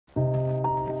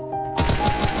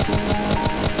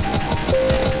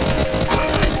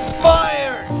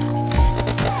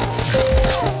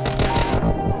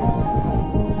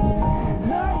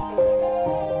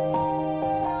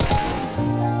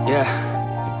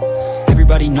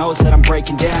Everybody knows that I'm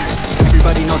breaking down.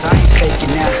 Everybody knows I ain't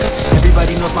faking now.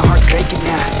 Everybody knows my heart's vacant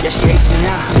now. Yeah, she hates me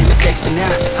now, I made mistakes but now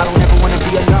I don't ever wanna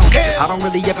be alone. I don't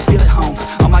really ever feel at home.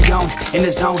 On my own, in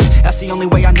the zone, that's the only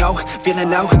way I know. Feeling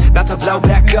low, about to blow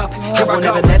back up. Here I won't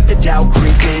ever let the doubt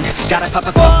creep in. Gotta pop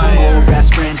a couple more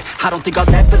aspirin. I don't think I'll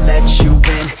ever let you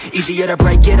in. Easier to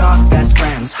break it off best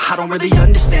friends. I don't really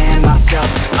understand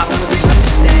myself. I don't really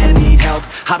understand, need help.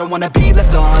 I don't wanna be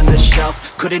left on the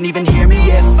shelf. Couldn't even hear me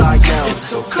if I yelled. It's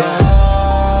so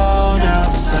cold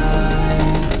outside,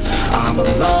 I'm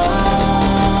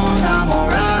alone, I'm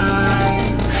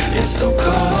alright. It's so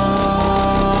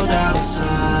cold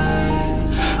outside,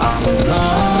 I'm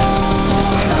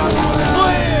alone, I'm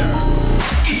alright.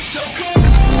 It's so cold.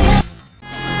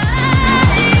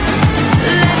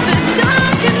 Let the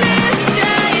darkness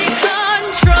take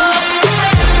control.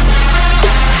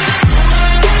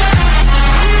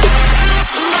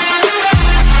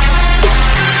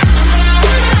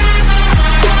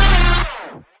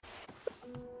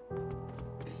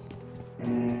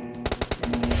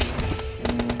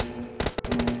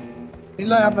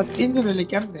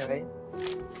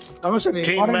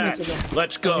 Team match.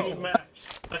 Let's go.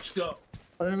 Let's go.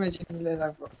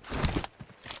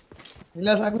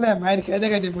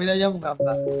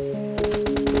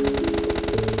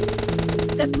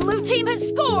 The blue team has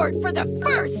scored for the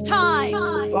first time.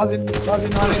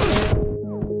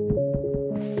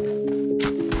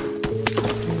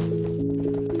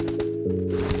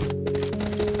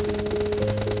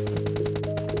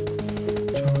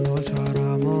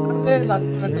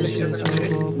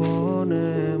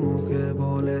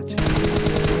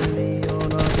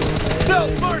 No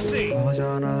mercy.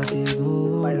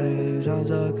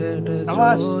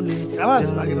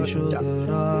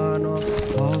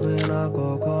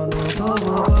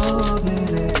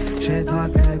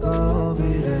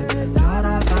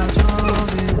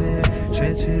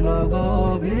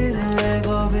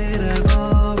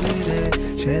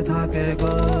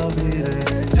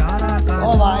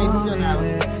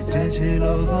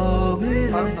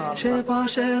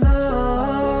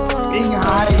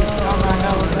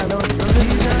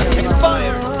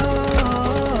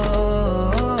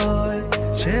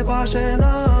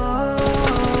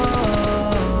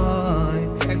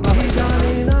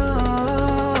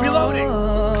 Reloading.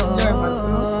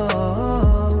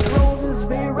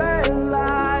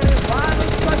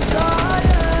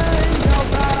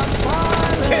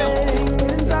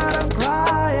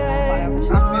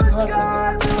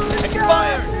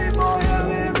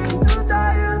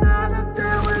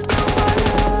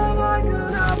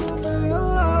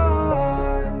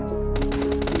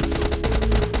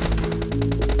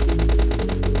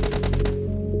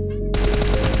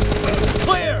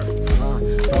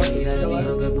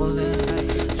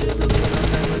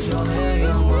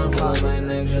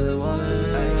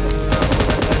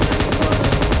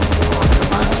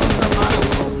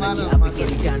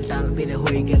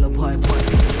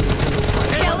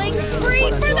 Killing spree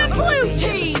for the blue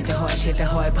team.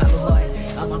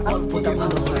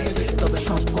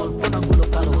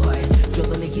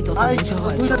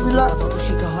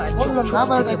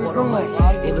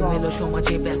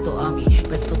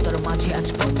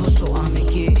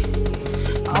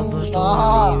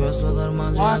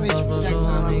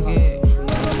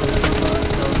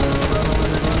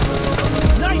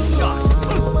 Nice shot.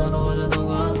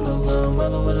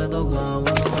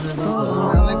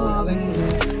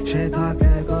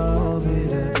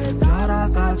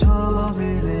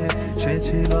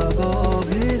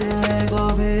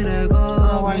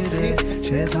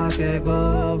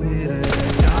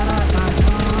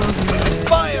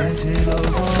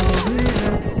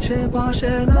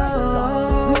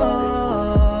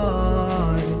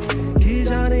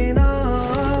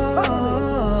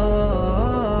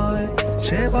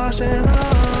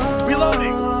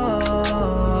 Reloading.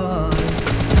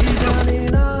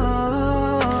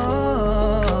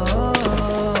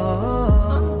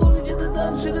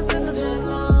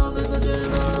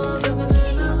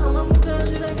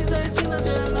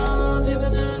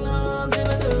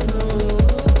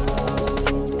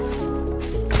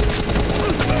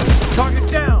 Target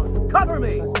down. Cover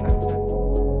me.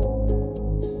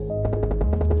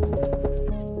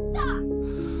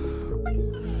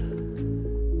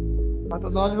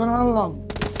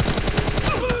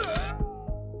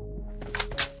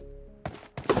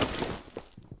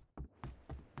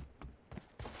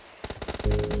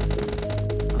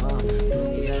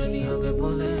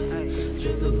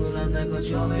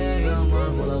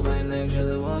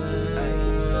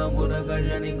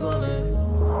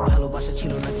 ভালোবাসা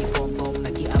ছিল নাকি কম কম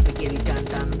নাকি আবেগেরই টান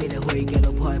টান বেড়ে হয়ে গেল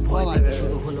ভয় ভয় থেকে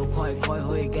শুরু হলো ক্ষয় ক্ষয়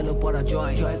হয়ে গেল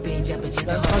পরাজয় জয় পেয়ে যাবে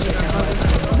যেতে হয় সেটা হয়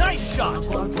Nice shot.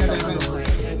 কল্পনা ভালো হয়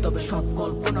তবে সব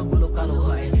কল্পনাগুলো কালো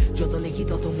হয় যত লিখি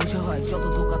তত মুছে হয় যত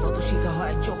ধোকা তত শিখা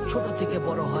হয় চোখ ছোট থেকে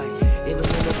বড় হয়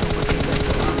এলোমেলো সমাজে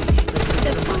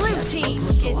The blue team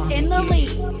is in the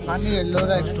lead. Ani yellow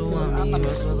right.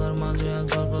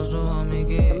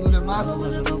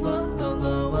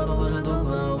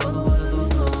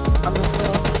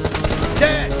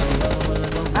 Dead.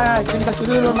 Cinta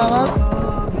curi lo nama.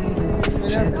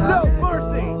 No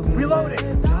mercy. Reloading.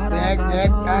 Dead,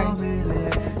 guy.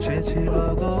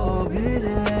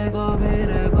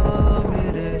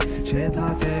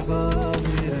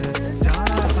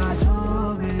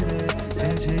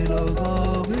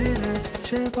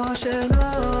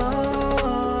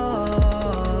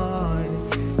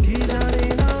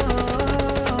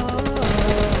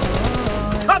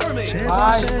 Cover me.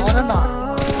 Bye.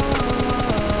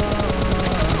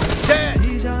 Dead.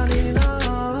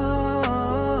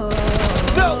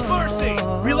 No mercy.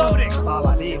 Reloading.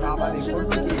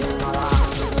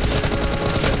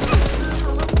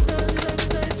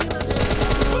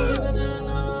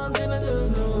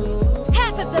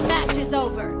 Half of the match is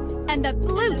over, and the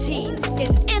blue team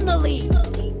is in the lead.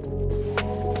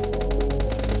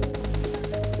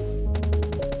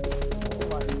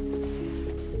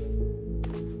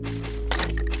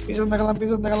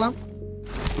 Piso nagalam.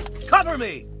 Cover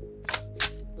me.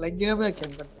 Like gina ba kya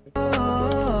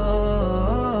karte?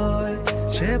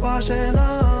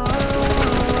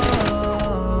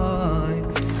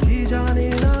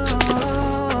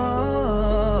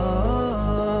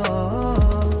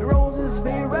 Roses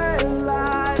be red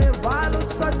light. If I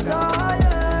look so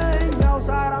dying,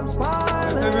 outside I'm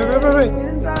smiling. Wait.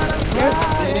 Inside I'm Yes.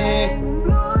 crying.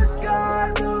 Blue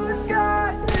sky.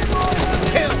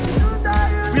 Kill.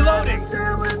 Reloading.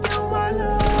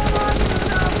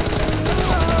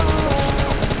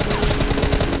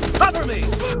 Cover me.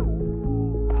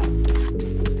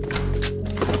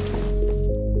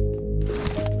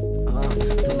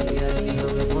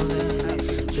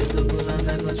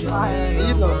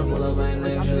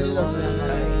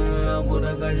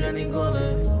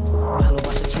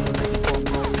 ভালোবাসা ছিল নাকি কম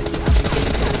কম নাকি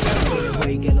আবেগেরই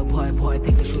হয়ে গেল ভয় ভয়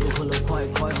থেকে শুরু হলো ক্ষয়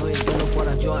ক্ষয় হয়ে গেল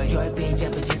পরাজয় জয় পেয়ে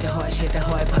যাবে যেটা হয় সেটা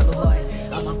হয় ভালো হয়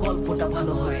আমার গল্পটা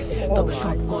ভালো হয় তবে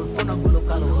সব কল্পনাগুলো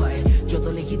কালো হয় যত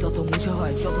লিখি তত মুছে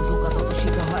হয় যত ধোকা তত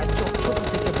শিখা হয় চোখ ছোট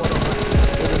থেকে বড় হয়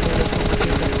এলোমেলো সমাজে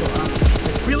ব্যস্ত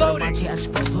আমি মাঝে আজ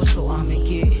পথস্থ আমি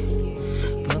কি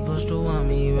পথস্থ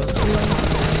আমি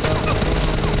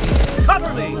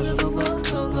Cover me.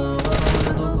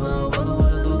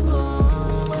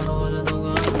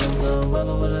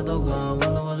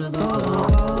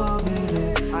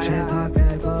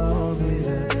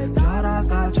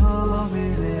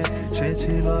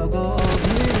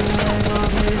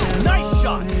 Nice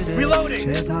shot. Reloading.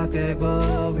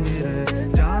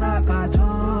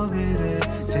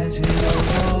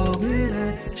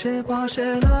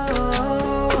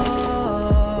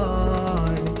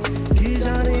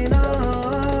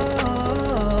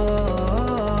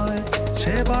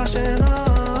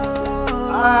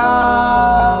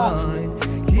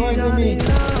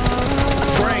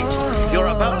 Great. You're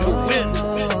about to win.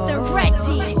 The red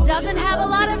team doesn't have a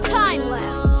lot of time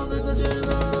left.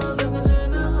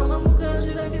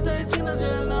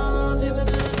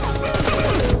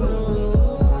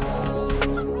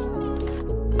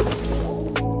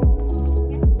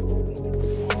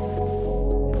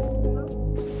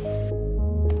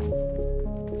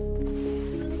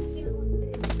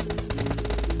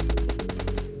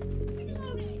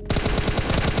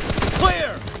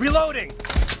 Clear. Reloading.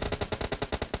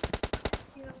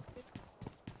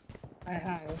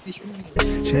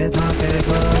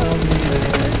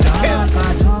 Kill.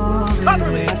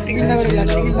 Cover me.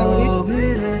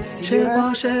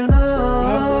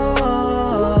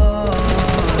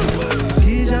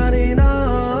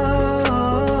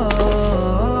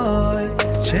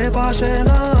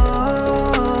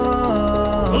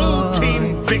 Blue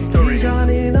team victory.